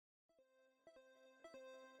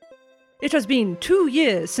It has been 2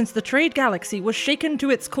 years since the trade galaxy was shaken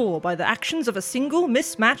to its core by the actions of a single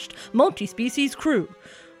mismatched multi-species crew.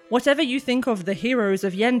 Whatever you think of the heroes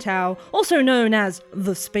of Yentau, also known as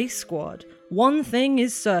the Space Squad, one thing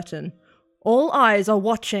is certain. All eyes are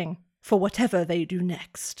watching for whatever they do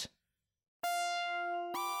next.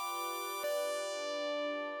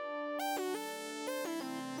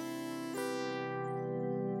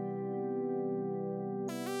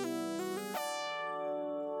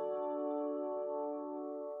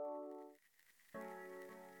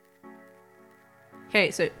 Okay,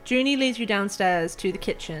 so Junie leads you downstairs to the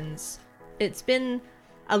kitchens. It's been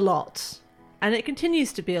a lot, and it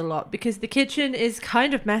continues to be a lot because the kitchen is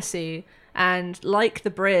kind of messy, and like the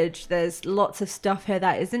bridge, there's lots of stuff here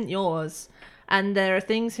that isn't yours, and there are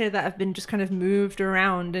things here that have been just kind of moved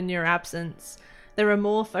around in your absence. There are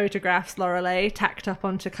more photographs, Lorelei, tacked up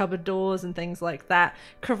onto cupboard doors and things like that.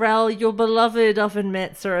 Corel, your beloved oven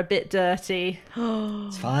mitts are a bit dirty.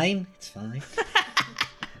 It's fine.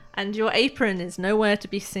 And your apron is nowhere to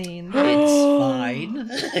be seen. It's fine.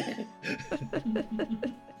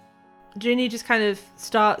 Junie just kind of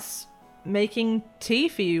starts making tea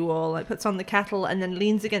for you all, like puts on the kettle and then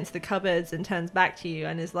leans against the cupboards and turns back to you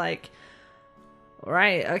and is like, all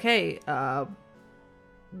right, okay,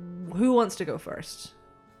 who wants to go first?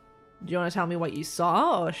 Do you want to tell me what you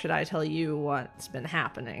saw, or should I tell you what's been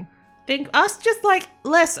happening? Think us just like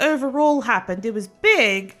less overall happened. It was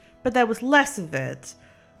big, but there was less of it.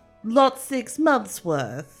 Lot 6 months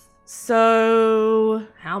worth. So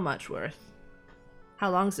How much worth?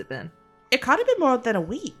 How long's it been? it could have been more than a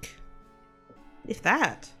week. If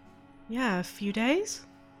that. Yeah, a few days.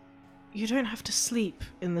 You don't have to sleep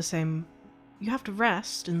in the same... You have to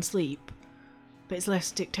rest and sleep, but it's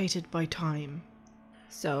less dictated by time.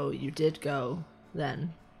 So you did go,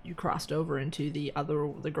 then. You crossed over into the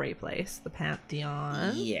great place, the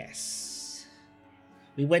Pantheon. Yes.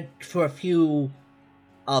 We went for a few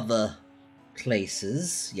other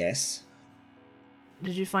places, yes.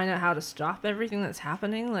 Did you find out how to stop everything that's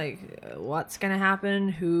happening? Like, what's gonna happen?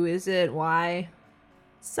 Who is it? Why?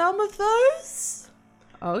 Some of those?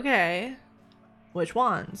 Okay. Which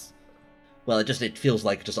ones? Well, it feels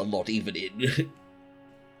like just a lot even in...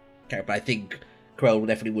 But I think Crow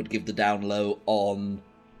definitely would give the down low on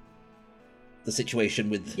the situation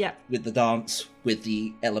with the dance, with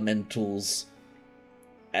the elementals,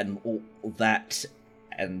 and all that,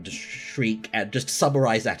 and Shriek, and just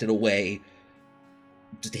summarize that in a way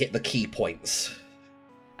just to hit the key points.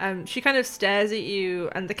 She kind of stares at you,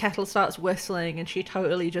 and the kettle starts whistling, and she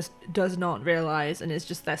totally just does not realize, and is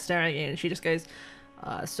just there staring at you, and she just goes,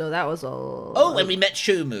 so that was a... Oh, and we met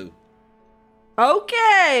Shumu.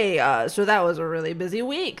 Okay, so that was a really busy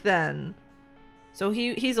week, then. So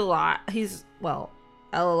he's alive. He's, well,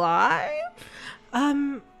 alive?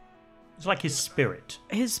 It's like his spirit.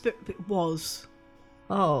 His spirit was.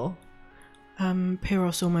 Oh.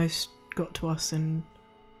 Pyros almost got to us and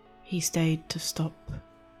he stayed to stop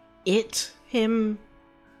him.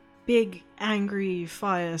 Big, angry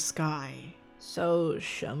fire sky. So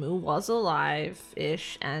Shamu was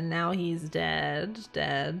alive-ish, and now he's dead.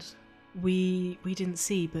 We didn't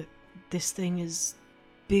see, but this thing is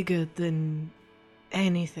bigger than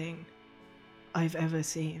anything I've ever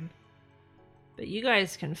seen. But you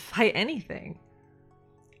guys can fight anything.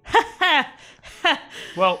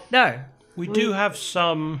 Well, No. we do have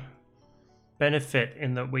some benefit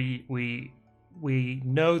in that we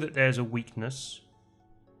know that there's a weakness.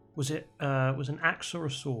 Was it was an axe or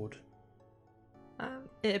a sword?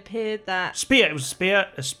 It appeared that Spear. It was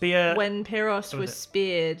a spear. when Pyros That was was it.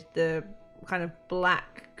 speared, the kind of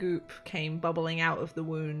black goop came bubbling out of the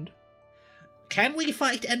wound. Can we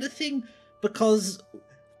fight anything? Because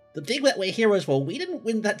the thing that we're heroes for, we didn't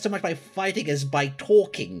win that so much by fighting as by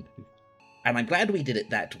talking. And I'm glad we did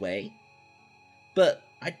it that way. But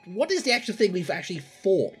what is the actual thing we've actually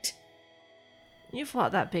fought? You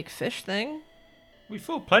fought that big fish thing. We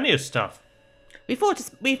fought plenty of stuff. We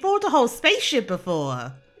fought a whole spaceship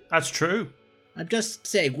before. That's true. I'm just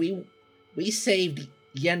saying, we saved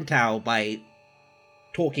Yentau by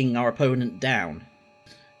talking our opponent down.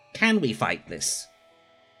 Can we fight this?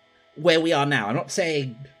 Where we are now. I'm not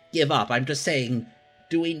saying give up. I'm just saying,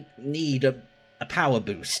 do we need a power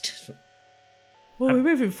boost? Well, we're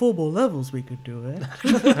moving 4 more levels, we could do it.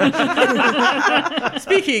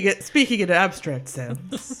 Speaking in an abstract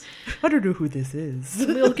sense. I don't know who this is.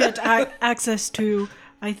 We'll get access to,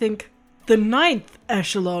 I think, the 9th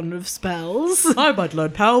echelon of spells. I might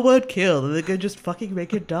learn power word kill, and they can just fucking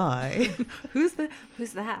make it die. Who's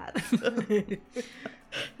that?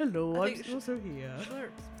 Hello, I I'm think also here.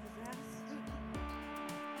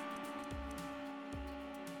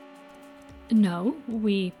 No,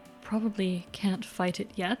 we probably can't fight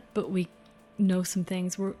it yet, but we know some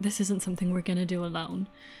things. This isn't something we're gonna do alone.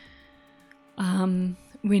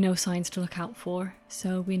 We know signs to look out for,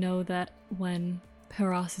 so we know that when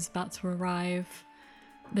Piras is about to arrive,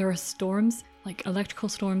 there are storms, like electrical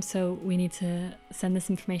storms, so we need to send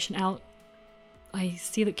this information out. I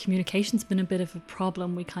see that communication's been a bit of a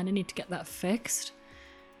problem. We kind of need to get that fixed.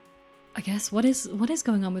 I guess, what is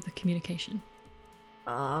going on with the communication?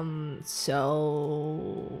 So...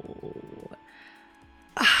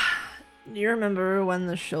 Do you remember when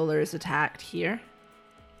the Shoulders attacked here?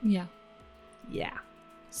 Yeah. Yeah.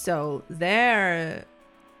 So the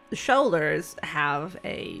Shoulders have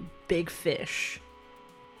a big fish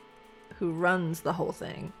who runs the whole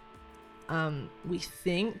thing. We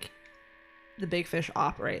think the big fish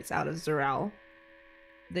operates out of Zarel.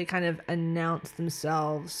 They kind of announced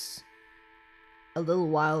themselves a little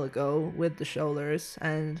while ago with the Shoulders,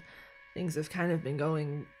 and things have kind of been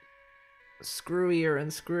going screwier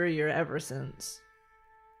and screwier ever since.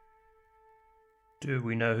 Do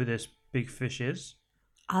we know who this big fish is?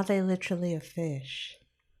 Are they literally a fish?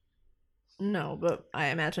 No, but I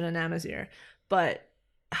imagine an Amazir. But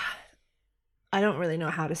I don't really know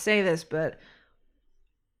how to say this, but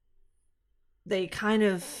they kind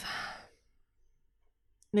of...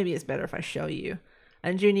 Maybe it's better if I show you.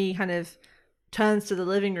 And Junie kind of turns to the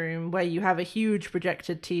living room where you have a huge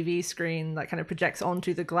projected TV screen that kind of projects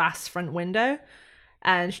onto the glass front window.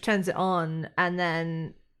 And she turns it on and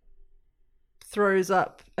then throws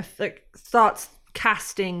up, starts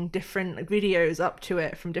casting different videos up to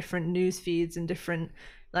it from different news feeds and different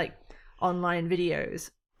online videos.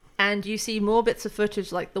 And you see more bits of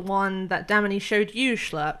footage like the one that Damini showed you,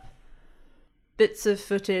 Schlurp. Bits of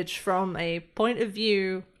footage from a point of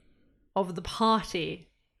view of the party,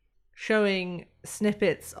 showing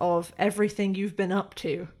snippets of everything you've been up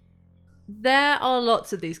to. There are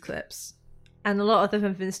lots of these clips, and a lot of them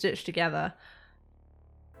have been stitched together.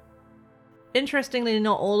 Interestingly,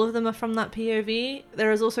 not all of them are from that POV.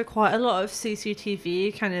 There is also quite a lot of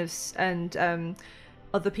CCTV and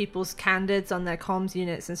other people's candids on their comms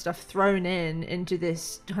units and stuff thrown into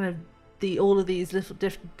this kind of all of these little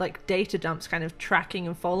data dumps kind of tracking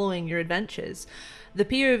and following your adventures. The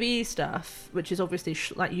POV stuff, which is obviously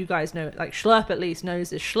like you guys know, like Schlurp at least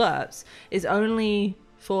knows is Schlurp's, is only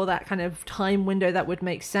for that kind of time window that would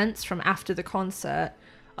make sense from after the concert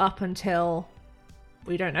up until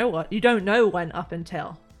you don't know when up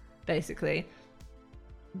until, basically.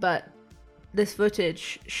 But this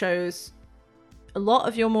footage shows a lot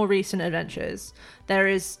of your more recent adventures. There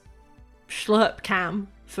is Schlurp cam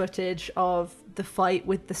footage of the fight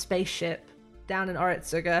with the spaceship down in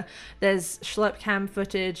Oretsuga. There's Schlurp cam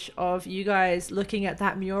footage of you guys looking at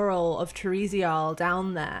that mural of Teresial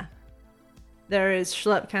down there. There is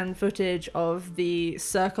Schlurp cam footage of the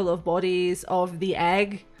circle of bodies, of the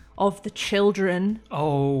egg, of the children.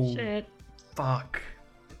 Oh, Shit. fuck.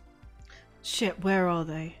 Shit, where are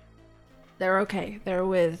they? They're okay. They're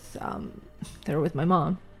with my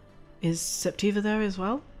mom. Is Septiva there as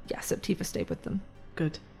well? Yeah, Septiva stayed with them.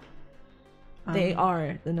 Good. They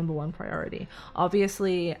are the number one priority.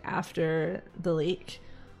 Obviously, after the leak,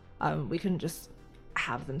 we couldn't just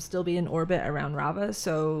have them still be in orbit around Rava,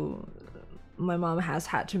 so my mom has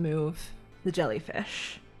had to move the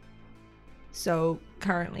jellyfish. So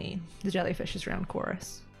currently, the jellyfish is around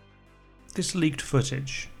Chorus. This leaked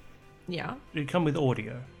footage, Yeah. did it come with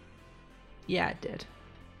audio? Yeah, it did.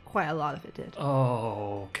 Quite a lot of it did.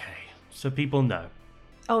 Oh, okay. So people know.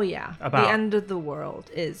 Oh, yeah. About- The end of the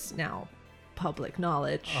world is now public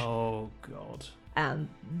knowledge. Oh, God. And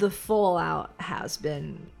the fallout has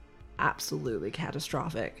been absolutely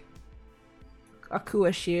catastrophic.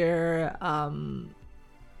 Akuashir,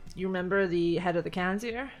 you remember the head of the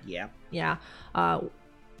Kanzir? Yeah. Yeah.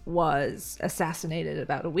 Was assassinated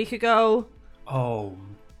about a week ago. Oh,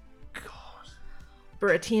 God.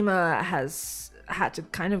 Buratima has had to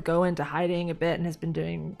kind of go into hiding a bit and has been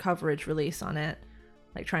doing coverage release on it,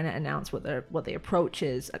 like trying to announce what the approach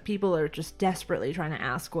is. People are just desperately trying to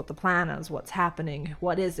ask what the plan is, what's happening,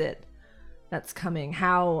 what is it that's coming,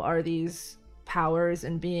 how are these powers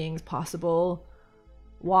and beings possible,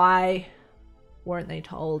 why weren't they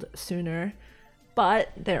told sooner? But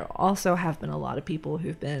there also have been a lot of people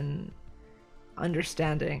who've been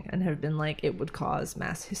understanding and have been like, it would cause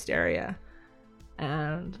mass hysteria.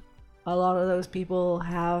 And a lot of those people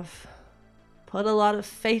have put a lot of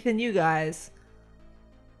faith in you guys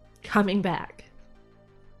coming back.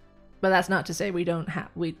 But that's not to say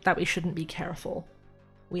that we shouldn't be careful.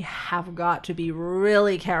 We have got to be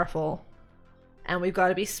really careful. And we've got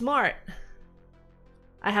to be smart.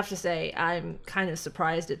 I have to say, I'm kind of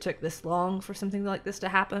surprised it took this long for something like this to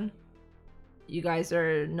happen. You guys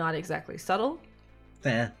are not exactly subtle.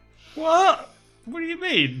 Fair. What? What do you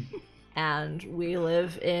mean? And we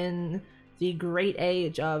live in the great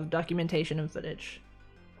age of documentation and footage.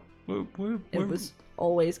 It was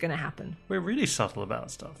always going to happen. We're really subtle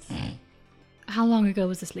about stuff. How long ago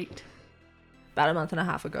was this leaked? About a month and a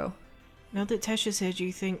half ago. Now that Tesha's here, do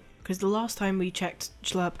you think... Because the last time we checked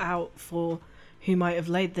Schlurp out for who might have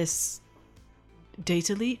laid this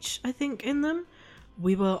data leech, I think, in them,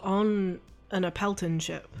 we were on an Appleton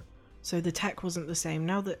ship. So the tech wasn't the same.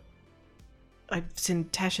 Now that I've seen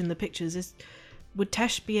Tesh in the pictures, would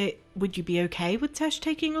you be okay with Tesh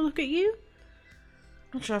taking a look at you?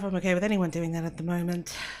 Not sure if I'm okay with anyone doing that at the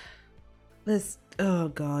moment. Oh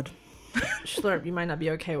god. Schlurp, you might not be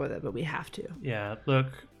okay with it, but we have to. Yeah, look,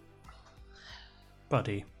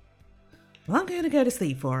 buddy. Well, I'm going to go to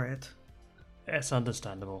sleep for it. It's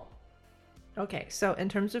understandable. Okay, so in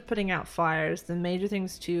terms of putting out fires, the major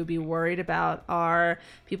things to be worried about are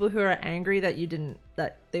people who are angry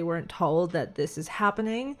that they weren't told that this is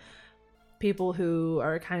happening, people who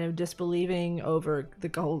are kind of disbelieving over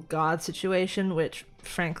the whole God situation, which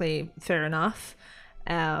frankly, fair enough.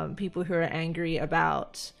 People who are angry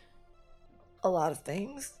about a lot of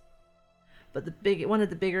things. But one of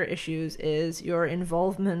the bigger issues is your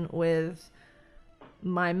involvement with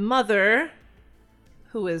my mother,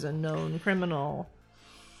 who is a known criminal.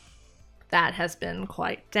 That has been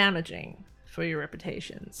quite damaging for your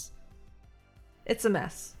reputations. It's a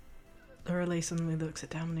mess. Lorelei suddenly looks at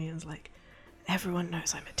Damini and is like, everyone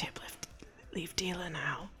knows I'm a tip-leaf dealer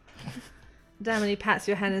now. Damini pats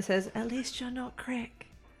your hand and says, at least you're not Crick.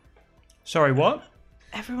 Sorry, what?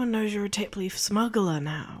 Everyone knows you're a tip-leaf smuggler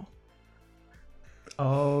now.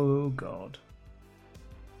 Oh, God.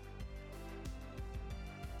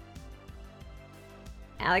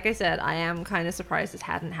 Like I said, I am kind of surprised this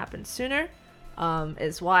hadn't happened sooner.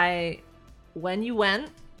 Is why when you went,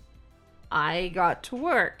 I got to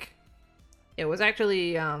work. It was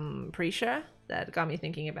actually Prisha that got me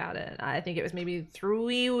thinking about it. I think it was maybe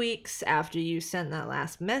 3 weeks after you sent that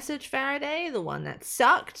last message, Faraday, the one that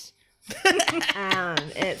sucked. And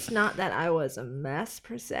it's not that I was a mess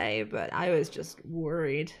per se, but I was just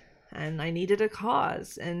worried and I needed a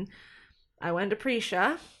cause. And I went to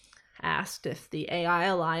Prisha, asked if the AI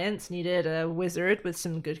Alliance needed a wizard with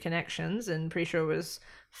some good connections, and Prisha was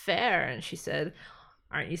fair, and she said,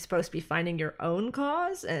 aren't you supposed to be finding your own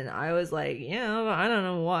cause? And I was like, yeah, I don't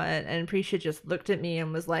know what. And Prisha just looked at me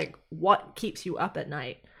and was like, what keeps you up at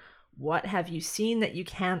night? What have you seen that you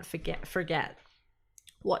can't forget?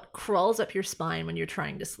 What crawls up your spine when you're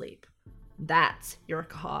trying to sleep? That's your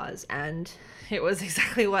cause. And it was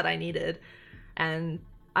exactly what I needed. And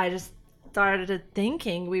I just started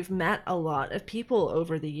thinking we've met a lot of people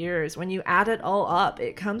over the years. When you add it all up,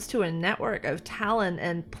 it comes to a network of talent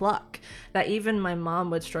and pluck that even my mom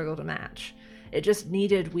would struggle to match. It just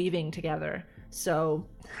needed weaving together. So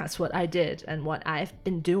that's what I did and what I've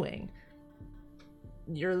been doing.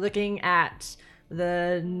 You're looking at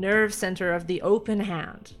the nerve center of the open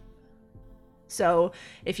hand. So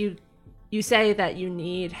if you say that you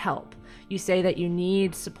need help, you say that you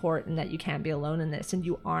need support and that you can't be alone in this, and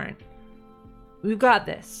you aren't. We've got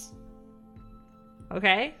this.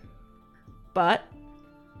 Okay? But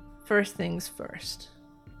first things first.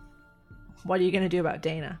 What are you going to do about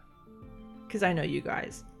Dana? Because I know you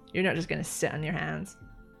guys. You're not just going to sit on your hands.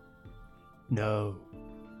 No,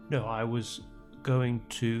 I was going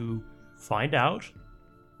to find out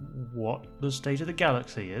what the state of the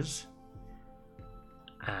galaxy is.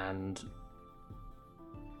 And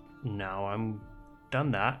now I'm done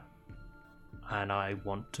that. And I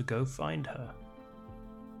want to go find her.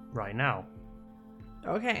 Right now.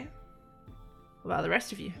 Okay. What about the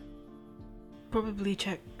rest of you? Probably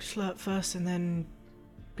check Schlurp first and then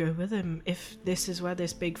go with him. If this is where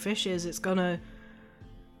this big fish is, it's gonna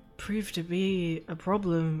prove to be a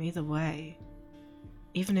problem either way.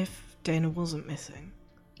 Even if Dana wasn't missing.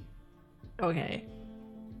 Okay.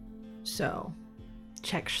 So,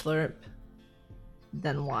 check Schlurp.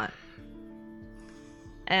 Then what?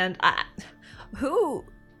 And who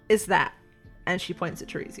is that? And she points at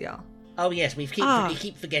Teresial. Oh yes, we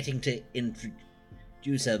keep forgetting to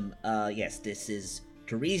introduce him. Yes, this is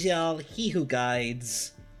Teresial, he who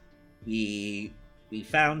guides. We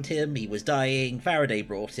found him, he was dying, Faraday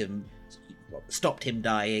brought him, stopped him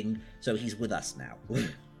dying, so he's with us now.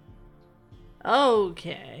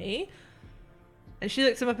 Okay. And she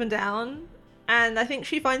looks him up and down, and I think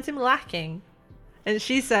she finds him lacking. And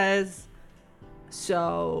she says,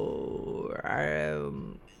 so, are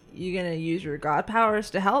you gonna use your god powers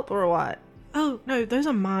to help, or what? Oh, no, those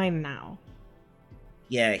are mine now.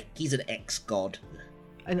 Yeah, he's an ex-god.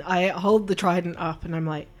 And I hold the trident up and I'm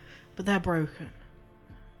like, but they're broken.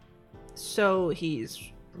 So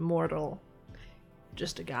he's mortal.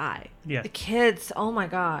 Just a guy. Yeah. The kids, oh my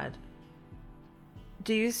god.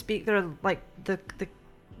 Do you speak their, like, the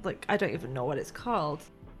I don't even know what it's called.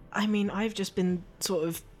 I mean, I've just been sort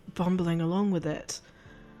of bumbling along with it.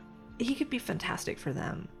 He could be fantastic for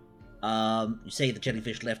them. You say the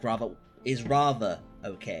jellyfish left Rava. Is Rava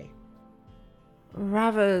okay?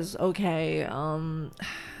 Rava's okay.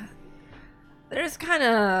 There's kind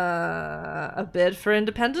of a bid for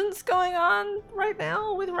independence going on right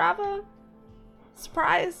now with Rava.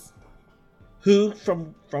 Surprise. Who?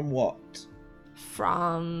 From what?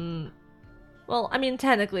 Well, I mean,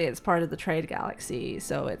 technically it's part of the trade galaxy,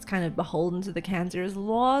 so it's kind of beholden to the Kanzir's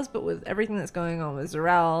laws, but with everything that's going on with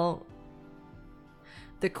Zarel,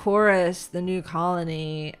 the Chorus, the new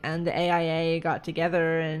colony, and the AIA got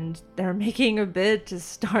together and they're making a bid to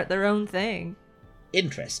start their own thing.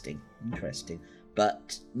 Interesting.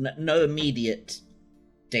 But no immediate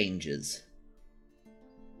dangers.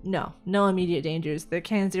 No immediate dangers. The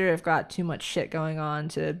Kanzir have got too much shit going on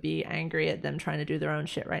to be angry at them trying to do their own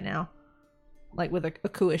shit right now. Like with a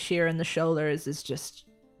Kuashir in the shoulders is just...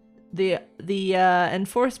 The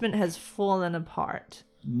enforcement has fallen apart.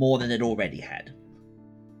 More than it already had.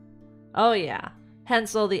 Oh yeah.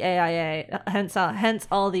 Hence all the AIA, hence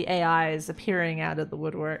all the AIs appearing out of the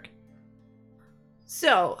woodwork.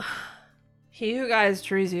 So, he who guides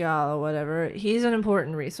Terizial or whatever, he's an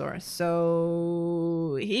important resource,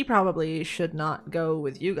 so he probably should not go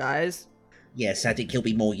with you guys. Yes, I think he'll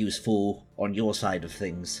be more useful on your side of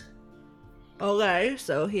things. Okay,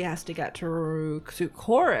 so he has to get to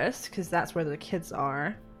Chorus, because that's where the kids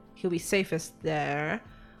are. He'll be safest there.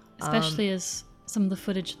 Especially as some of the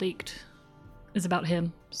footage leaked is about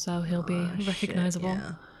him, so he'll be recognizable. Shit,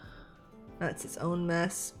 yeah. That's its own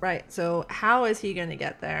mess. Right, so how is he gonna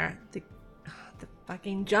get there? The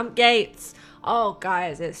fucking jump gates. Oh,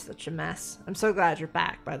 guys, it's such a mess. I'm so glad you're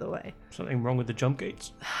back, by the way. Something wrong with the jump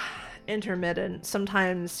gates? Intermittent.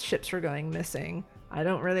 Sometimes ships are going missing. I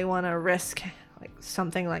don't really want to risk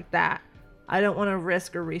something like that. I don't want to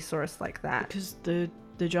risk a resource like that. Because the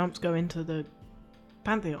jumps go into the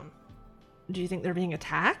Pantheon. Do you think they're being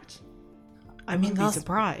attacked? I mean, be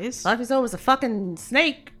surprised. Life is always a fucking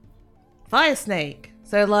snake. Fire snake.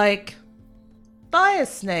 So, like, fire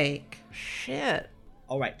snake. Shit.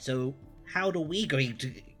 Alright, so how are we going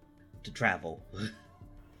to travel?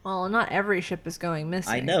 Well, not every ship is going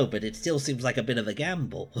missing. I know, but it still seems like a bit of a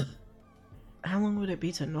gamble. How long would it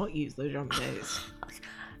be to not use the jump gates?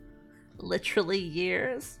 Literally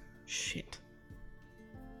years. Shit.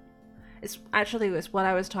 It's what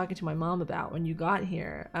I was talking to my mom about when you got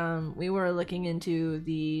here. We were looking into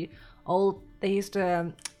the old, they used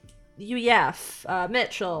to, UEF,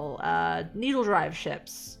 Mitchell, needle drive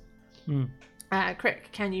ships. Crick,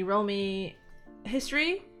 can you roll me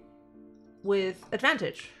history with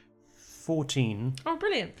advantage? 14. Oh,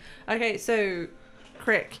 brilliant. Okay, so,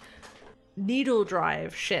 Crick, needle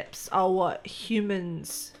drive ships are what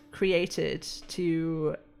humans created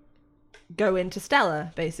to go into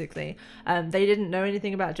Stella, basically. They didn't know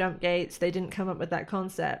anything about jump gates. They didn't come up with that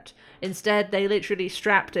concept. Instead, they literally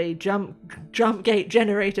strapped a jump gate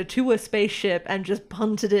generator to a spaceship and just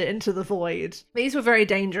punted it into the void. These were very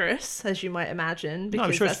dangerous, as you might imagine, because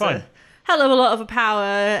I'm sure it's that's fine. a hell of a lot of power,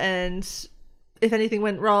 and if anything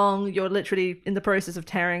went wrong, you're literally in the process of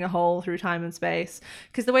tearing a hole through time and space.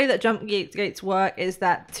 Because the way that jump gates work is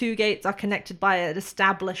that two gates are connected by an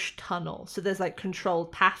established tunnel. So there's like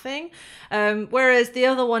controlled pathing. Whereas the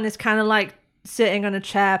other one is kind of like sitting on a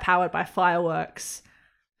chair powered by fireworks.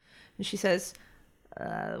 And she says,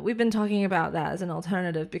 we've been talking about that as an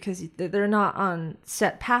alternative because they're not on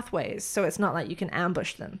set pathways. So it's not like you can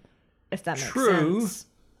ambush them, if that makes True, sense.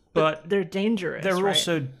 but they're dangerous. They're right?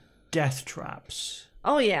 also death traps.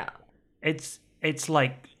 Oh, yeah. It's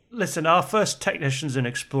like, listen, our first technicians and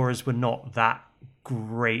explorers were not that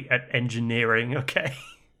great at engineering, okay?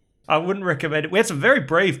 I wouldn't recommend it. We had some very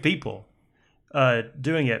brave people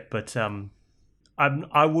doing it, but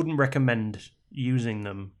I wouldn't recommend using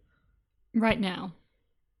them. Right now.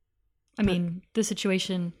 I mean, the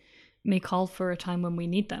situation may call for a time when we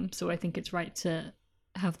need them, so I think it's right to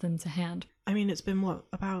have them to hand. I mean, it's been, what,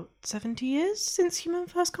 about 70 years since human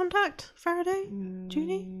first contact, Faraday?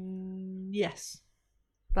 Junie? Yes.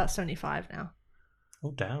 About 75 now.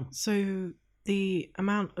 Oh, damn. So the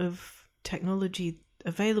amount of technology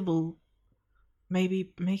available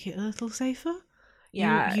maybe make it a little safer?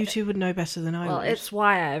 Yeah. You two would know better than I would. Well, it's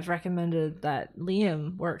why I've recommended that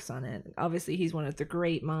Liam works on it. Obviously, he's one of the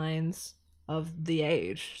great minds. of the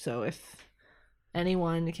age. So if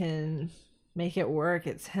anyone can make it work,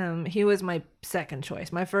 it's him. He was my second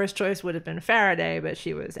choice. My first choice would have been Faraday, but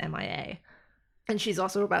she was MIA. And she's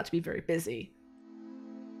also about to be very busy.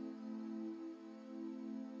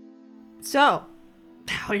 So,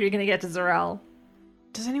 how are you going to get to Zarel?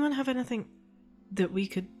 Does anyone have anything that we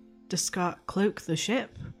could discard cloak the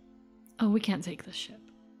ship? Oh, we can't take the ship.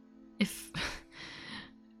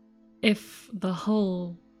 If the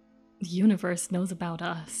whole universe knows about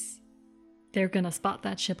us, they're gonna spot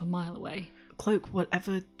that ship a mile away. Cloak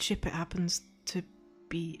whatever ship it happens to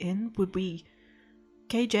be in. Would we...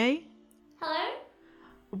 KJ? Hello?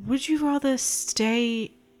 Would you rather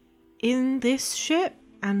stay in this ship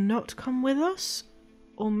and not come with us?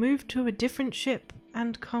 Or move to a different ship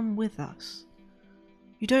and come with us?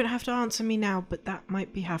 You don't have to answer me now, but that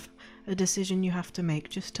might be a decision you have to make,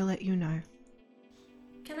 just to let you know.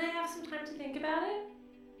 Can I have some time to think about it?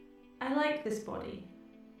 I like this body.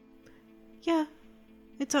 Yeah,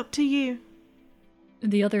 it's up to you.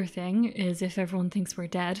 The other thing is if everyone thinks we're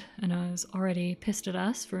dead and is already pissed at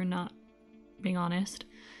us for not being honest,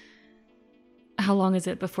 how long is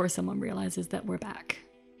it before someone realizes that we're back?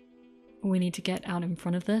 We need to get out in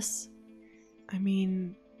front of this. I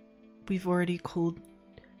mean, we've already called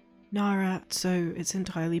Nara, so it's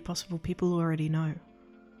entirely possible people already know.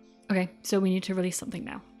 Okay, so we need to release something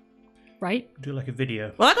now. Right? Do like a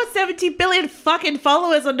video. Well, I got 70 billion fucking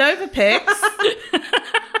followers on NovaPix.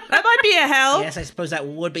 That might be a help. Yes, I suppose that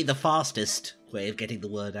would be the fastest way of getting the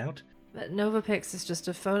word out. But NovaPix is just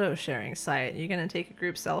a photo sharing site. You're going to take a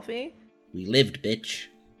group selfie? We lived, bitch.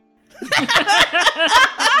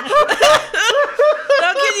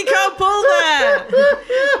 No, kid, you can't pull that.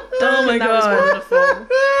 Oh my god. That was wonderful.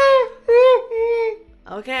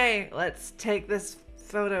 Okay, let's take this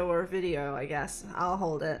photo or video, I guess. I'll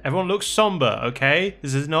hold it. Everyone looks somber, okay?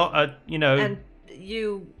 This is not a, And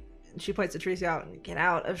she points to Teresa out and get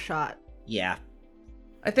out of shot. Yeah.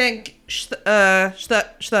 I think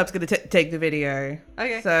Schlepp's gonna take the video.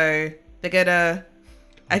 Okay. So they're gonna.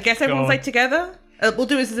 I guess everyone's like together. We'll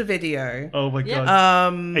do this as a video. Oh my Yep.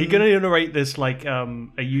 god. Are you gonna narrate this like a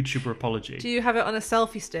YouTuber apology? Do you have it on a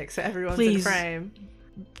selfie stick so everyone's in Please. frame?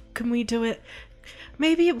 Can we do it?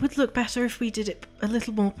 Maybe it would look better if we did it a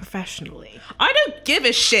little more professionally. I don't give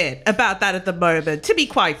a shit about that at the moment, to be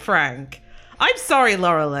quite frank. I'm sorry,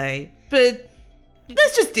 Lorelei, but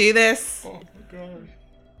let's just do this. Oh my god.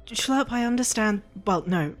 Schlepp, I understand. Well,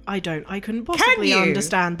 no, I don't. I couldn't possibly you?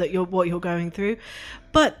 understand that what you're going through.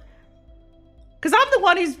 But Because I'm the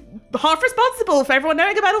one who's half responsible for everyone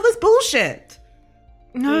knowing about all this bullshit.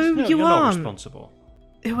 no, you you're not aren't. responsible.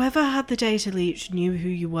 Whoever had the data leech knew who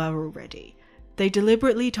you were already. They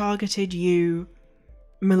deliberately targeted you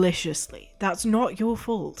maliciously. That's not your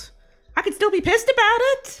fault. I could still be pissed about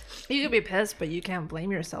it. You could be pissed, but you can't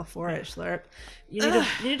blame yourself for it, Slurp. You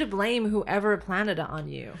need to blame whoever planted it on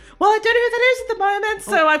you. Well, I don't know who that is at the moment,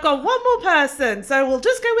 so I've got one more person, so we'll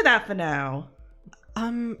just go with that for now.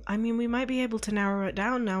 I mean, we might be able to narrow it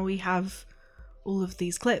down now we have all of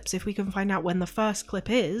these clips. If we can find out when the first clip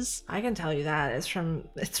is. I can tell you that. It's from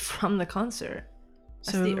the concert.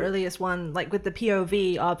 That's So- the earliest one, like with the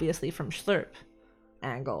POV, obviously, from Slurp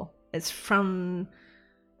angle. It's from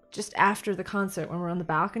just after the concert when we're on the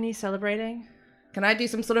balcony celebrating. Can I do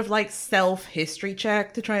some sort of like self-history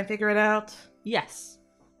check to try and figure it out? Yes.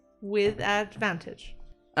 With advantage.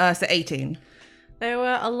 So 18. There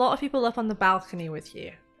were a lot of people up on the balcony with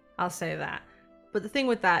you. I'll say that. But the thing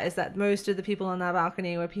with that is that most of the people on that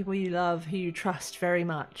balcony were people you love, who you trust very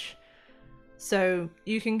much. So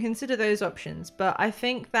you can consider those options. But I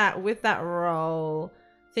think that with that role,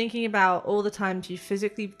 thinking about all the times you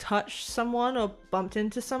physically touched someone or bumped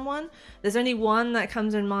into someone, there's only one that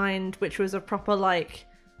comes in mind, which was a proper, like,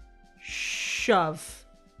 shove.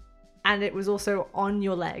 And it was also on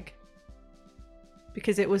your leg.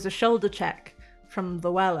 Because it was a shoulder check from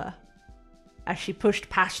Luella as she pushed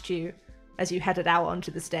past you as you headed out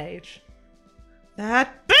onto the stage.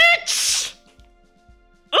 That bitch!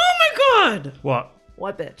 Oh my god! What?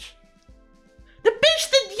 What bitch? The bitch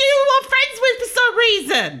that you are friends with for some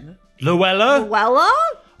reason! Luella? Luella?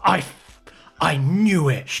 I knew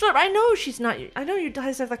it. Sure, I know she's not. I know you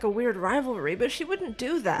guys have like a weird rivalry, but she wouldn't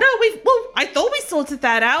do that. No, I thought we sorted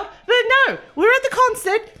that out, but no, we're at the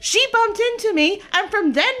concert, she bumped into me, and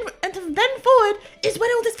from then forward is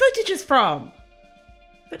when all this footage is from.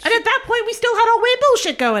 But And at that point, we still had our weird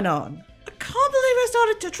bullshit going on. I can't believe I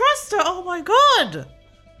started to trust her, oh my god!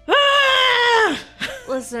 Ah!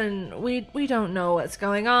 listen, we don't know what's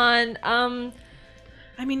going on.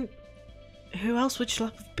 I mean, who else would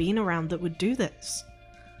Schlepp have been around that would do this?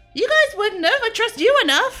 You guys wouldn't know if I trust you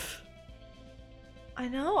enough. I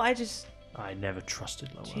know, I never trusted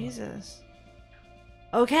Lowell. Jesus.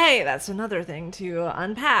 Okay, that's another thing to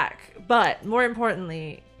unpack. But more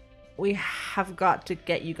importantly, we have got to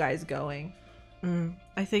get you guys going.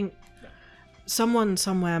 I think someone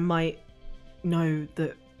somewhere might know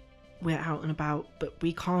that we're out and about, but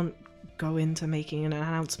we can't go into making an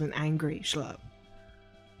announcement angry, Schlurp.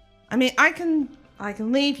 I mean, I can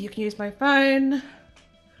leave. You can use my phone.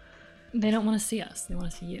 They don't want to see us. They want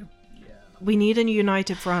to see you. We need a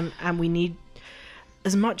united front, and we need,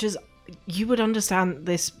 as much as you would understand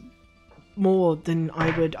this more than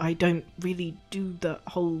I would. I don't really do the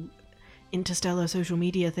whole interstellar social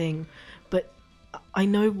media thing, but I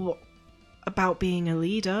know what about being a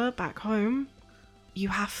leader back home. You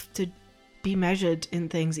have to be measured in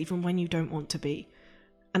things even when you don't want to be.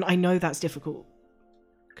 And I know that's difficult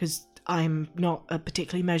because I'm not a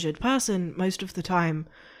particularly measured person most of the time.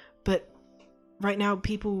 But right now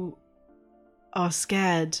people are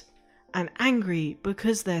scared and angry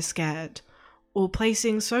because they're scared, or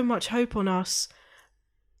placing so much hope on us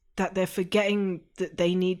that they're forgetting that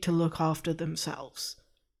they need to look after themselves.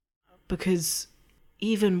 Because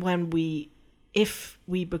even when if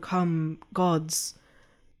we become gods,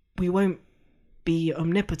 we won't be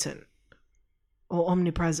omnipotent or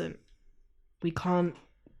omnipresent. We can't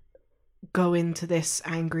go into this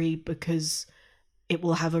angry because it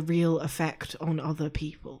will have a real effect on other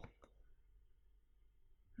people.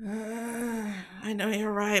 I know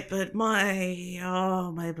you're right, but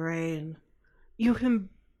my brain. You can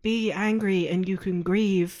be angry and you can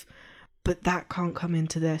grieve, but that can't come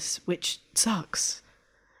into this, which sucks.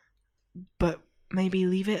 But maybe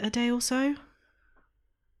leave it a day or so?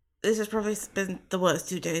 This has probably been the worst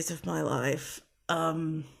 2 days of my life.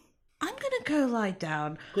 I'm gonna go lie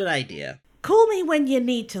down. Good idea. Call me when you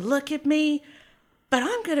need to look at me, but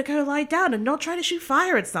I'm gonna go lie down and not try to shoot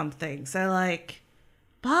fire at something. So,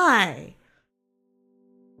 bye.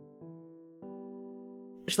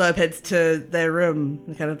 Schlope heads to their room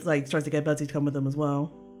and kind of tries to get Bugsy to come with them as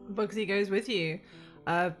well. Bugsy goes with you.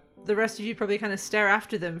 The rest of you probably kind of stare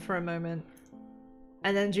after them for a moment.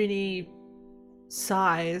 And then Junie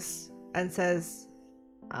sighs and says,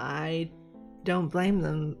 I don't blame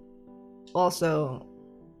them. Also,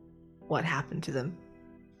 what happened to them?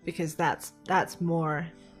 Because that's more.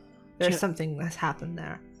 There's something that's happened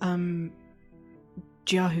there.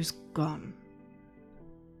 Jiahu's gone.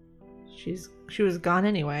 She was gone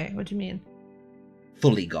anyway. What do you mean?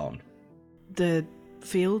 Fully gone. The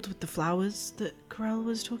field with the flowers that Corel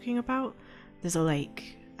was talking about, there's a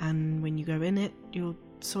lake, and when you go in it, your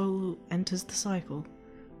soul enters the cycle.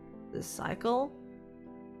 The cycle?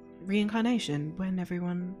 Reincarnation, when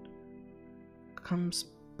everyone comes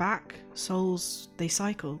back, souls, they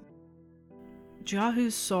cycle.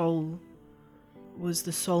 Jiahu's soul was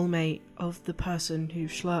the soulmate of the person who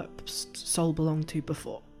Schlurp's soul belonged to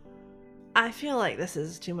before. I feel like this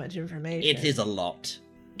is too much information. It is a lot.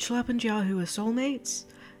 Schlurp and Jiahu are soulmates.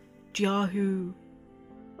 Jiahu...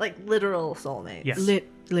 literal soulmates. Yes.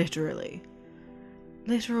 Literally.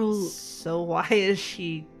 Literal... So why is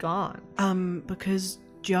she gone? Because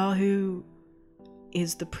Jiahu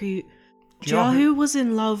is the Jiahu was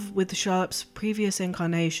in love with Schlurp's previous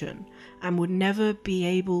incarnation and would never be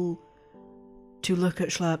able to look at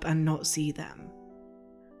Schlurp and not see them.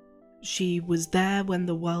 She was there when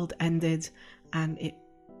the world ended, and it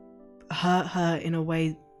hurt her in a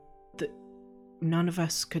way that none of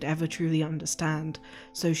us could ever truly understand,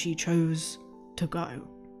 so she chose to go.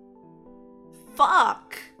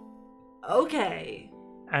 Fuck! Okay.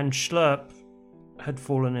 And Schlurp had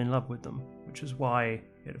fallen in love with them, which is why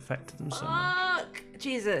it affected them so much. Fuck!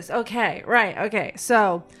 Jesus. Okay, right, okay.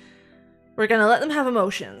 So, we're gonna let them have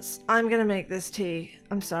emotions. I'm gonna make this tea.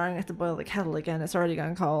 I'm sorry, I'm gonna have to boil the kettle again. It's already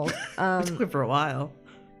gone cold. It's been for a while.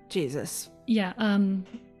 Jesus. Yeah,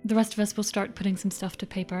 the rest of us will start putting some stuff to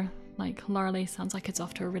paper. Larley sounds like it's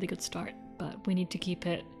off to a really good start, but we need to keep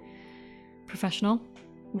it professional.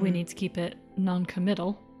 We need to keep it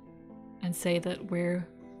non-committal and say that we're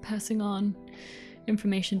passing on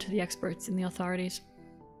information to the experts and the authorities.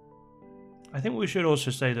 I think we should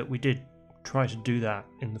also say that we did try to do that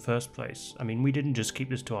in the first place. I mean, we didn't just keep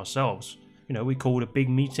this to ourselves. We called a big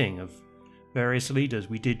meeting of various leaders.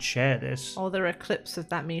 We did share this. Oh, there are clips of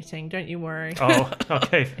that meeting, don't you worry. Oh,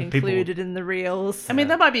 okay. Included in the reels. I mean,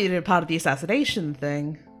 that might be part of the assassination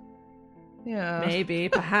thing. Yeah. Maybe,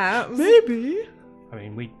 perhaps. Maybe. I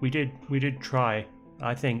mean, we did try,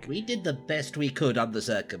 I think. We did the best we could under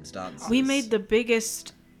circumstances. We made the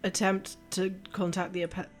biggest attempt to contact the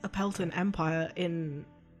Appelton Empire in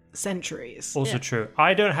centuries. Also true.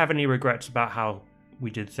 I don't have any regrets about how we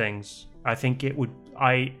did things. I think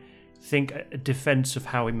think a defense of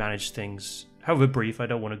how we manage things, however brief, I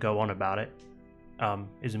don't want to go on about it,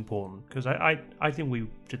 is important, because I think we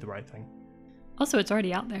did the right thing. Also, it's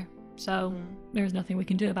already out there, so there's nothing we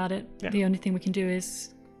can do about it. Yeah. The only thing we can do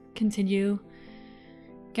is continue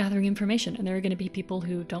gathering information, and there are going to be people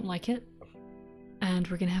who don't like it, and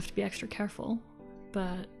we're going to have to be extra careful,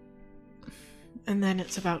 but... And then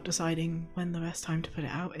it's about deciding when the best time to put it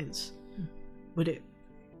out is. Would it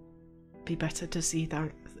be better to see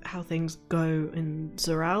how things go in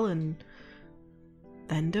Zoral and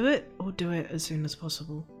then do it, or do it as soon as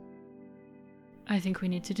possible? I think we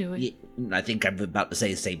need to do it. Yeah, I think I'm about to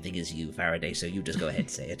say the same thing as you, Faraday, so you just go ahead and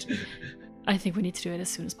say it. I think we need to do it as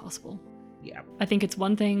soon as possible. Yeah. I think it's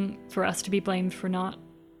one thing for us to be blamed for not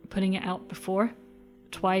putting it out before.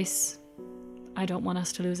 Twice, I don't want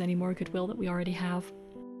us to lose any more goodwill that we already have.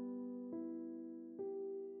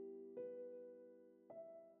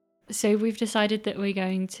 So we've decided that we're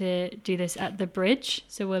going to do this at the bridge,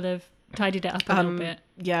 so we'll have tidied it up a little bit.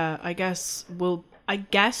 Yeah, I guess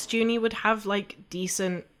Junie would have, like,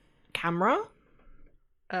 decent camera.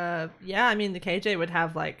 Yeah, I mean, the KJ would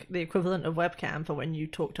have, like, the equivalent of webcam for when you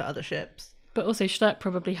talk to other ships. But also, Schlep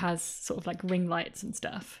probably has sort of, like, ring lights and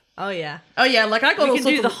stuff. Oh, yeah. Oh, yeah, like, I got we can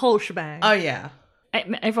do the whole shebang. Oh, yeah.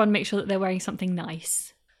 Everyone make sure that they're wearing something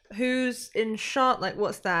nice. Who's in shot? Like,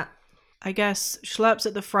 what's that? I guess Schlepp's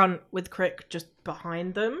at the front with Crick just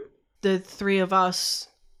behind them. The three of us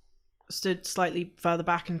stood slightly further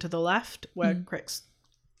back and to the left, where Crick's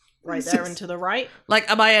right there and to the right. Like,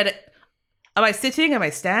 am I sitting? Am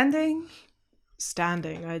I standing?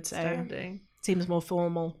 Standing, I'd say. Standing. Seems more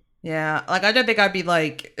formal. Yeah, like, I don't think I'd be,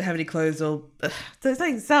 like, have any clothes or... sounds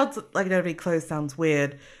like I don't have any clothes sounds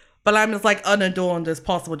weird. But I'm as, like, unadorned as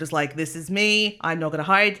possible. Just like, this is me. I'm not going to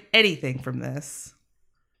hide anything from this.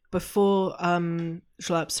 Before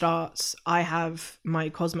Schlepp starts, I have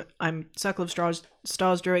my I'm Circle of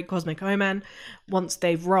Stars Druid Cosmic Omen. Once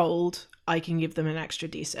they've rolled, I can give them an extra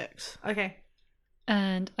d6. Okay.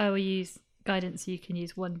 And I will use guidance, so you can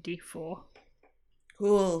use 1d4.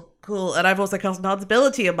 Cool. And I've also cast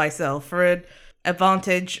Invincibility on myself for an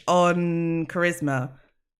advantage on Charisma.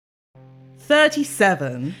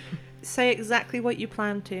 37. Say exactly what you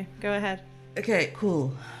plan to. Go ahead. Okay,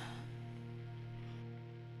 cool.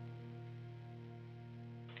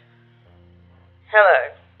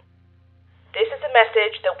 Hello. This is a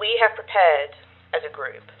message that we have prepared as a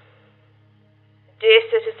group. Dear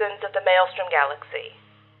citizens of the Maelstrom Galaxy,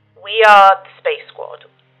 we are the Space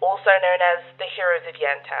Squad, also known as the Heroes of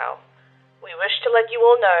Yantau. We wish to let you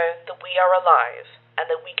all know that we are alive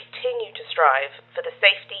and that we continue to strive for the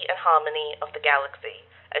safety and harmony of the galaxy,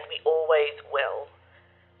 and we always will.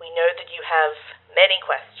 We know that you have many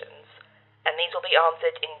questions, and these will be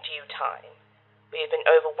answered in due time. We have been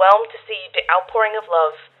overwhelmed to see the outpouring of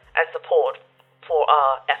love and support for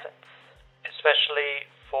our efforts.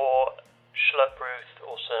 Especially for Schleppruth,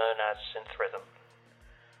 also known as Synthrism.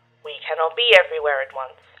 We cannot be everywhere at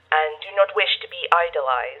once, and do not wish to be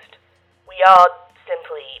idolized. We are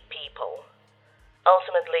simply people.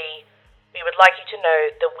 Ultimately, we would like you to know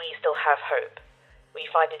that we still have hope.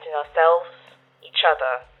 We find it in ourselves, each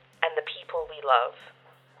other, and the people we love.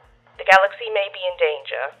 The galaxy may be in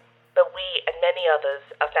danger, but we and many others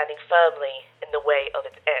are standing firmly in the way of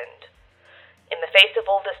its end. In the face of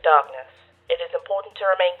all this darkness, it is important to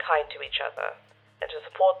remain kind to each other and to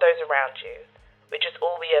support those around you, which is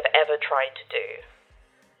all we have ever tried to do.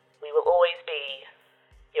 We will always be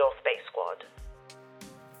your Space Squad.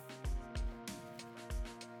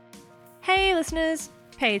 Hey listeners,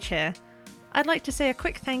 Paige here. I'd like to say a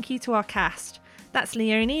quick thank you to our cast. That's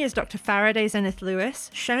Leonie as Dr. Faraday Zenith Lewis,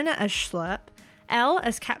 Shona as Schlurp, Elle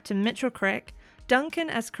as Captain Mitchell Crick, Duncan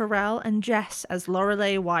as Corell, and Jess as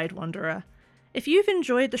Lorelei Wide Wanderer. If you've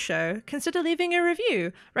enjoyed the show, consider leaving a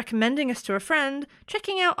review, recommending us to a friend,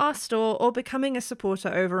 checking out our store, or becoming a supporter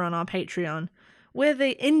over on our Patreon. We're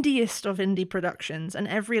the indiest of indie productions, and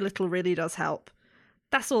every little really does help.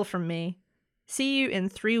 That's all from me. See you in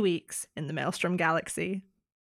 3 weeks in the Maelstrom Galaxy.